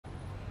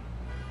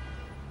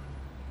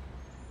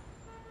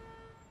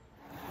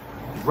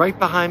Right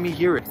behind me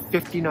here at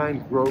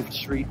 59 Grove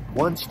Street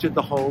once stood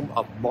the home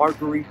of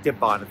Marguerite de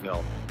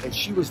Bonneville, and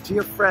she was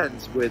dear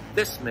friends with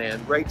this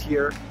man right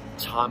here,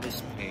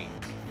 Thomas Paine.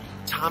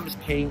 Thomas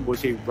Paine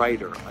was a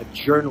writer, a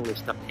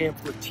journalist, a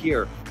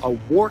pamphleteer, a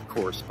war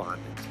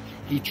correspondent.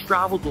 He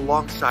traveled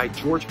alongside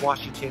George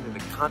Washington in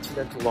the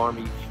Continental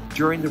Army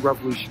during the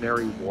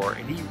Revolutionary War,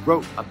 and he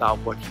wrote about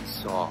what he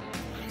saw.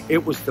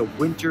 It was the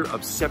winter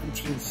of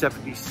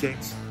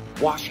 1776.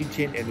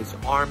 Washington and his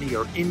army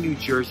are in New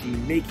Jersey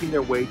making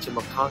their way to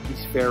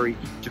McConkey's Ferry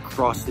to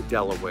cross the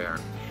Delaware.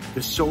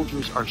 The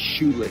soldiers are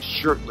shoeless,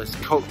 shirtless,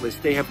 coatless.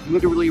 They have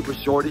literally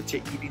resorted to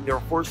eating their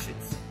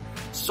horses.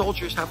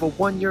 Soldiers have a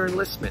one-year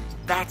enlistment.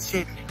 That's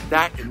it.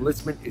 That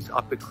enlistment is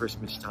up at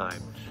Christmas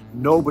time.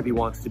 Nobody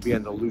wants to be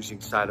on the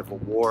losing side of a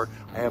war.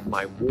 I have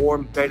my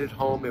warm bed at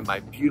home and my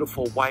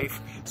beautiful wife.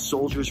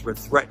 Soldiers were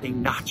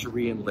threatening not to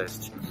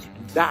re-enlist.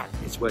 That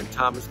is when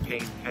Thomas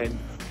Paine penned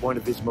one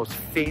of his most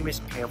famous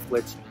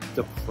pamphlets,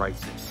 The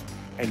Crisis.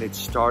 And it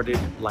started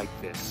like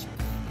this.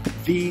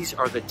 These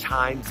are the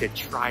times that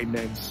try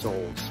men's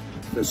souls.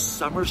 The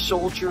summer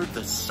soldier,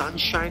 the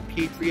sunshine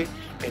patriot,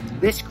 and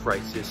this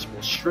crisis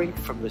will shrink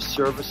from the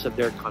service of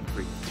their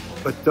country.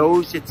 But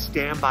those that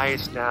stand by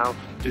us now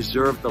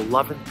deserve the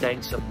love and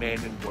thanks of man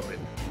and woman.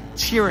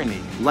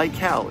 Tyranny, like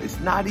hell, is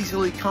not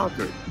easily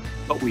conquered,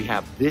 but we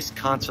have this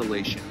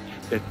consolation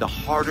that the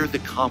harder the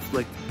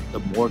conflict, the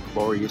more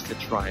glorious the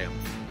triumph.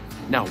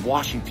 Now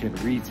Washington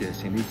reads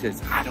this and he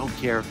says, I don't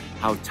care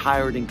how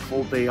tired and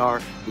cold they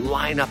are,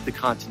 line up the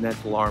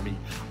Continental Army.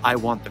 I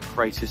want the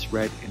crisis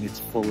read in its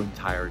full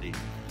entirety.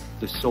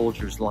 The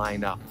soldiers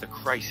line up, the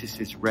crisis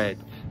is read,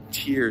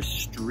 tears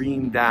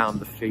stream down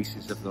the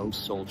faces of those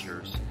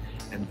soldiers,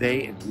 and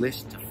they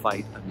enlist to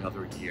fight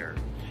another year.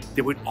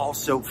 They would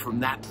also, from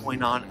that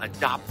point on,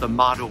 adopt the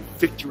motto,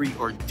 victory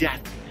or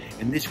death,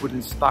 and this would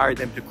inspire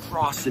them to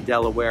cross the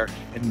Delaware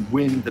and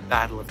win the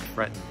Battle of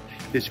Trenton.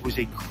 This was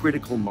a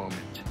critical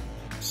moment.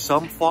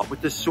 Some fought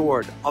with the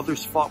sword,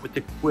 others fought with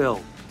the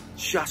quill,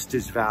 just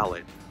as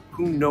valid.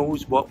 Who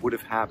knows what would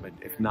have happened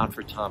if not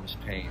for Thomas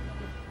Paine?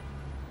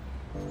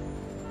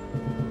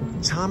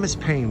 Thomas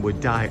Paine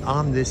would die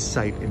on this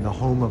site in the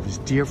home of his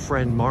dear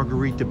friend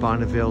Marguerite de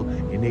Bonneville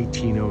in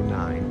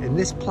 1809, and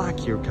this plaque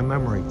here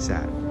commemorates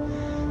that.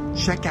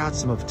 Check out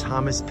some of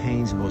Thomas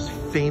Paine's most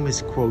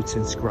famous quotes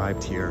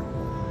inscribed here.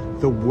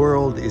 The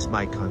world is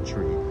my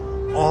country.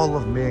 All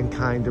of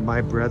mankind are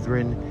my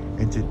brethren,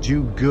 and to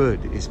do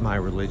good is my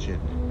religion.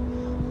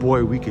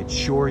 Boy, we could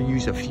sure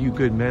use a few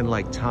good men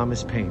like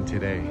Thomas Paine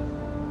today.